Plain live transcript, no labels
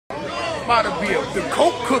about to be the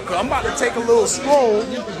coke cooker. I'm about to take a little stroll.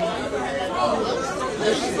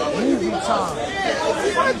 Movie time.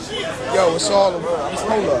 Yo, it's all around.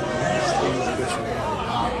 Hold up.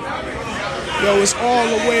 Yo, it's all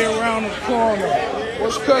the way around the corner.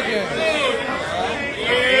 What's cooking?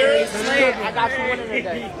 I got you winning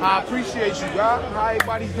today. I appreciate you, God. How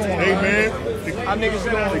everybody doing? Hey, man. How niggas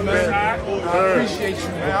doing, man? I appreciate you,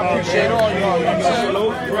 man. I appreciate all y'all. You know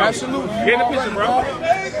what I'm saying? Absolutely. Get in the picture, bro.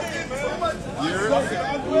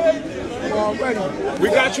 Already. We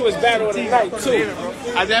got you as battle of the night, too.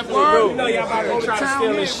 I definitely will. You know y'all about to try to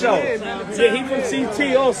steal his show. Yeah, he from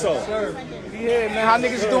CT also. Yeah, man. How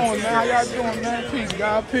niggas doing, man? How y'all doing, man? Peace,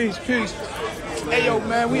 God. Peace, peace. Hey, yo,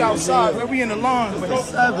 man, we outside, man. We in the lawn.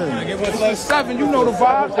 7. You know the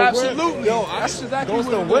vibe. Absolutely. Yo, that's exactly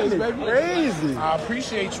what it is, baby. Crazy. I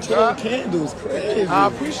appreciate you, God. Candles, crazy. I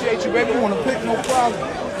appreciate you, baby. You want to pick, no problem.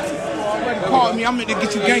 Already called me. I'm going to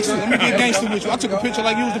get you gangster. Let me get gangster with you. I took a picture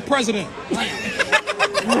like you was the president. You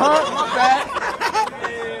heard? My bad.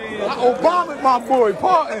 I Obama'd my boy,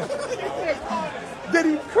 Parton. Did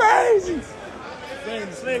he crazy?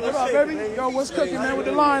 What up, baby? Yo, what's cooking, man? What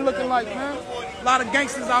the line looking like, man? A lot of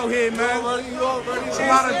gangsters out here, man. There's a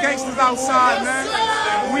lot of gangsters outside, man.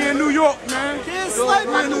 We in New York, man.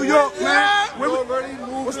 We in New York, man.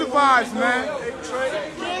 What's the vibes, man?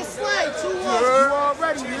 You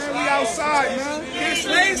already, man. We outside, man.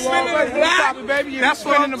 Kydslade spinning the block, baby. That's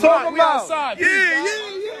what I'm talking about. We outside.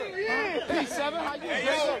 Yeah. Peace, 7. How you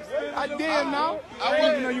doing? I did now. I didn't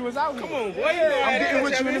even know you was out here. Come on, boy. I'm getting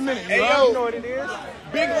with you in a minute. Hey, yo. You know what it is?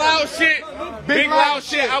 Big loud shit. Big loud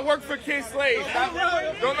shit. I work for Kydslade.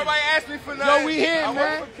 Don't nobody ask me for nothing. Yo, we here,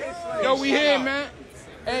 man. Yo, we here, man.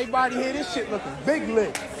 Everybody here, this shit looking big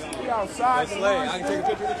lit. We outside. I can take a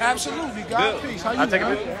picture. Absolutely, God. Peace. How you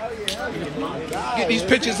doing? Get these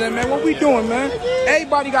pictures in, man. What we doing, man?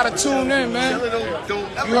 Everybody got to tune in, man.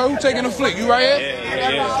 You heard who taking a flick? You right here?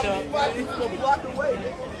 Yeah.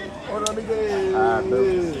 Hold on,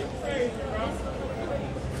 nigga.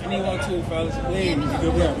 I need 1, 2, fellas. Please, we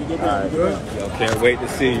good. Yo, can't wait to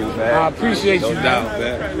see you, man. I appreciate you, No doubt,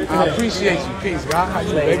 man. I appreciate you. Peace, God. How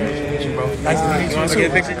you, baby? You, bro. Nice to meet you. Want to get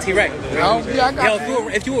a picture of T-Rex? Yeah, I got Yo,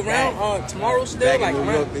 if you around tomorrow still, like, come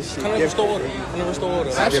to restore order.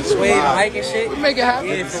 Like, sway, hike and shit. We make it happen.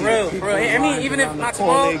 Yeah, for real. I mean, even if not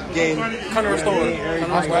tomorrow, come to restore order.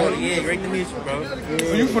 Yeah, great to meet you, bro.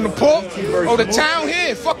 Are you from the port? Oh, the town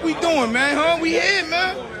here. Fuck we doing, man, huh? We here,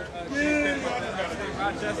 man.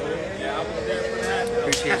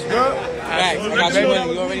 Appreciate you. Right, I got you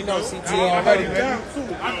money. You already know CT. Already, man.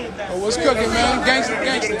 Oh, what's cooking, man? Gangster.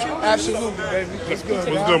 Absolutely, baby. What's good,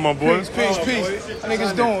 What's good, my boy? Peace.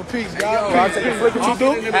 Niggas doing peace, God. I'll take a flick with you,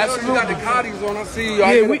 dude. Absolutely. You got the Coddies on. I see you.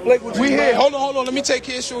 Yeah, we here. Hold on. Let me take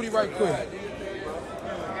care of Shorty right quick.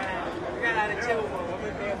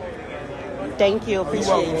 Thank you.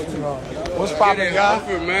 Appreciate it. What's poppin', God?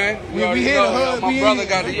 Man. We here, hood. My brother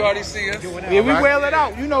got it. You already see us. Yeah, we wail it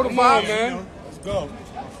out. You know the vibe, man. Let's go.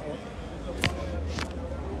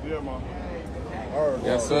 Yeah, man.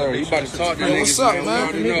 Yes, sir. He about to talk to niggas. What's up,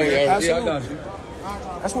 man? Yeah, I got you.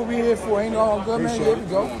 That's what we here for. Ain't all good, man. Here we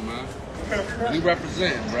go. Come on, man. We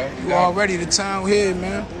represent, bro. You already the town here,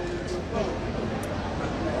 man.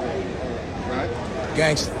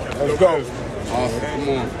 Gangster. Let's go. Awesome. Come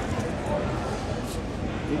on.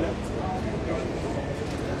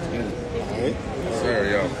 Sir,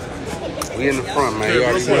 yo. We in the front, man. You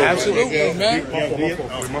already know. Absolutely, man.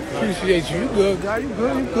 Appreciate you. You good, guy. You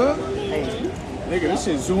good. Nigga, this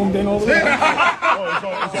shit zoomed in over there. It's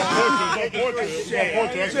on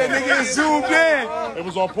portrait. That nigga is zoomed in. It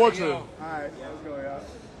was on portrait. Alright, let's go, y'all.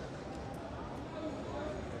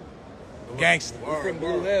 Gangster. From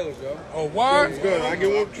Blue Hills, yo. Oh, word? Good. I get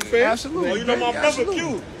one with you, fam. Absolutely. Oh, you know my brother,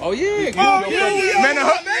 Q. Oh, yeah. Man,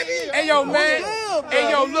 hey, yo, man. Hey,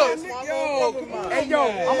 yo, look. Hey, yo,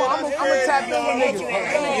 I'm going to tap in with niggas.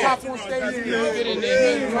 Niggas hop on stage and get in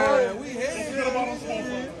there, man.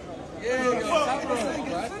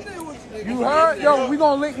 You heard? Yo, we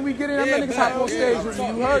gonna link when we get in. Them niggas hop on stage with you.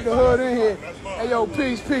 You heard the hood in here. Hey, yo,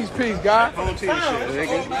 peace, God. I'm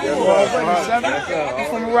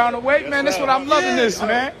from around the way, man. That's what I'm loving this,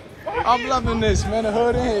 man. I'm loving this, man. The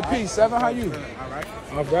hood in here. Peace, 7. How you?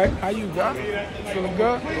 All right. How you, God? Feeling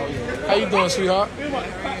good? How you doing, sweetheart?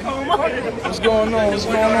 What's going on? What's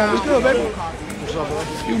good, baby?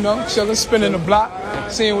 You know, chilling, spinning the block,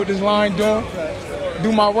 seeing what this line doing.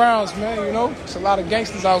 Do my rounds, man, you know? It's a lot of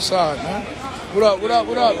gangsters outside, man. What up?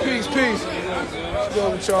 Peace. What's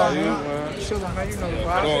good with y'all, man? chilling, man. You know the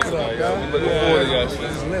vibes. Looking forward to that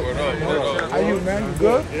shit. How you, man? You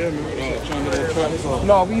good? Yeah, man.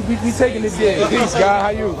 No, we taking it there. Peace, God. How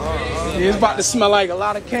you? Yeah, it's about to smell like a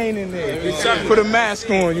lot of cane in there. Put a mask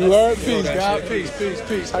on. You heard? Peace, God. Peace, peace,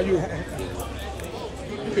 peace. How you?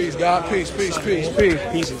 Peace, God. Peace, peace, peace, peace.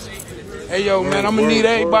 Pieces. Hey, yo, man, I'm gonna need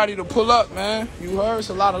everybody to pull up, man. You heard? It's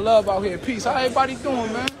a lot of love out here. Peace. How everybody doing,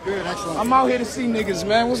 man? Good, excellent. I'm out here to see niggas,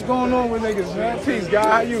 man. What's going on with niggas, man? Peace, God.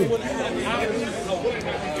 How you? Yeah.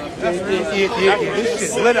 This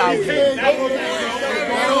shit's lit out here. Battle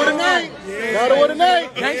of the night. Battle of the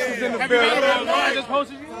night. Gangsters in the building. I just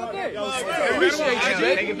posted you all day. Appreciate you,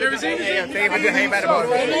 baby. You ever seen it? Battle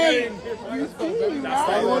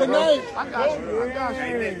of the night. I got you.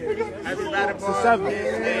 It's a 7.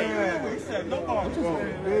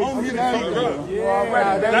 You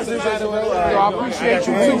already. I appreciate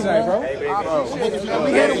you too, man, bro. I appreciate you, man. We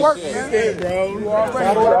here to work, man. You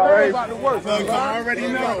already about to work. I already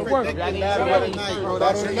know. Battle of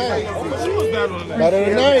the night. Battle of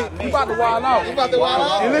the night. We about to wild out.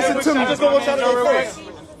 And listen to me. Just go with y'all to go first.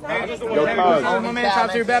 My man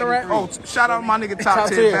Top Tier Battle Rap. Oh, shout out my nigga Top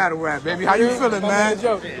Tier Battle Rap, baby. How you feeling, man? It's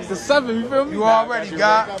the 7, you feel me? You already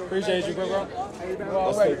got. Appreciate you, bro. You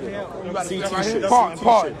already. You about to right here.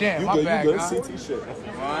 Part. Damn, my bad, guy. CT shit.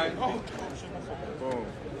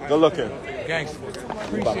 Good looking. Gangster.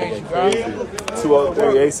 Appreciate you, guys.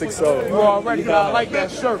 203-860. You already got. I like that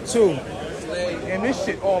shirt, too. And this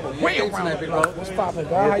shit all the way around, big bro. What's poppin',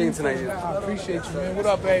 guy? How you feeling? I appreciate you, man. What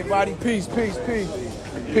up, everybody? Peace. Peace,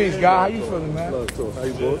 guy. How you feeling, man? How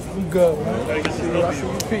you doing? I'm good, man. I see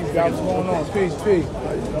you. Peace, guy. What's going on? Peace. Good,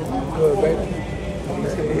 baby.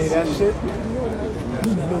 You hear that shit?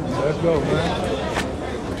 Let's go,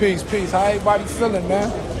 man. Peace. How everybody feeling, man?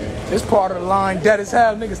 This part of the line dead as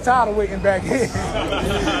hell. Niggas tired of waiting back here.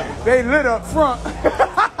 They lit up front.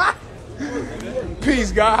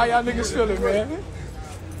 Peace, guy. How y'all niggas feeling, man?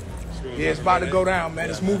 Yeah, it's about to go down, man.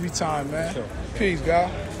 It's movie time, man. Peace, guy.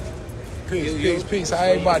 Peace. How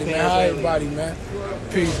everybody, man?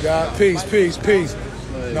 Peace, God. Peace.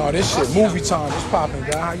 No, this shit movie time. It's popping,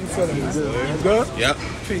 guy. How you feeling, man? You good? Yep.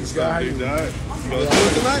 Peace, guy. How you doing?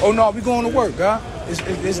 Oh no, we going to work, guy. It's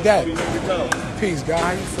that. Peace, guy.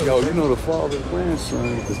 How you feeling? Yo, you know the father and grandson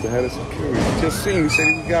is the head of security. Just seen, he said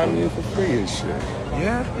he got me in for free and shit.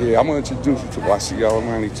 Yeah? Yeah, I'm gonna introduce you to him. I see y'all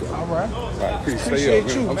around each other. All right. Peace. Appreciate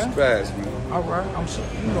Stay you, up, man. man. I'm spaz, man. All right. I'm so,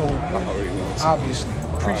 you know, I already know. obviously.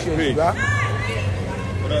 Appreciate you, Peace. guy.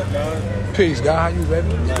 Peace, guy. How you, baby?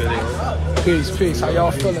 Peace. How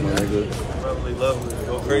y'all feeling, man? Lovely.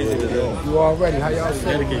 Go crazy today. You already. How y'all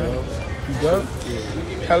feeling, man? You good?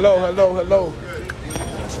 Hello.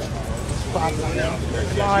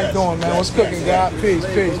 How you doing, man? What's cooking, guy? Peace.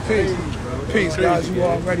 Peace, guys. You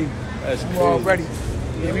already.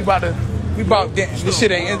 Yeah, we about this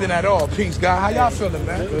shit ain't ending at all. Peace, guy. How y'all feeling,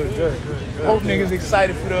 man? Good. Hope niggas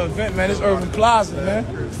excited for the event, man. It's Irving Plaza, man.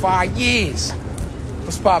 5 years.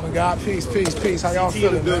 What's poppin', God? Peace. How y'all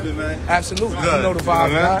feeling, man? Absolutely. You know the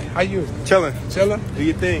vibe, God. How you? Chilling. Do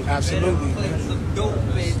your thing. Absolutely.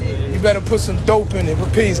 You better put some dope in it.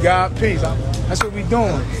 But peace, God. Peace. That's what we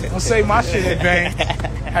doing. Don't say my shit in vain.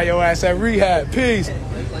 Have your ass at rehab. Peace.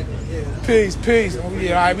 Oh,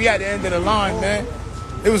 yeah, all right. We at the end of the line, man.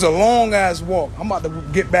 It was a long ass walk. I'm about to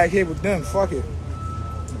get back here with them. Fuck it.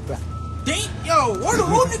 Yo,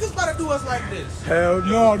 who niggas about to do us like this? Hell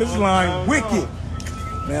no, this line wicked.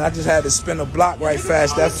 Man, I just had to spin a block right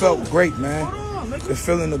fast. That felt great, man. The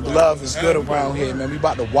feeling of love is good around here, man. We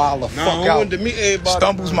about to wild the fuck out.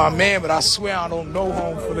 Stumbles my man, but I swear I don't know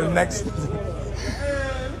home for the next.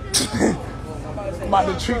 I'm about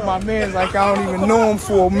to treat my man like I don't even know him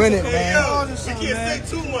for a minute, man.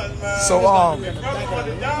 So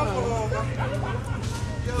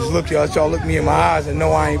just look, y'all look me in my eyes and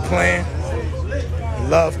know I ain't playing.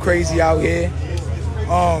 Love crazy out here.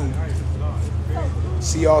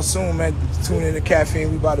 See y'all soon, man. Tune in to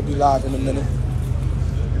Caffeine. We about to be live in a minute.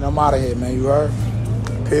 And I'm out of here, man. You heard?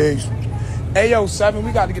 Peace. Hey, yo, 7,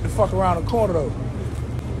 we got to get the fuck around the corner, though.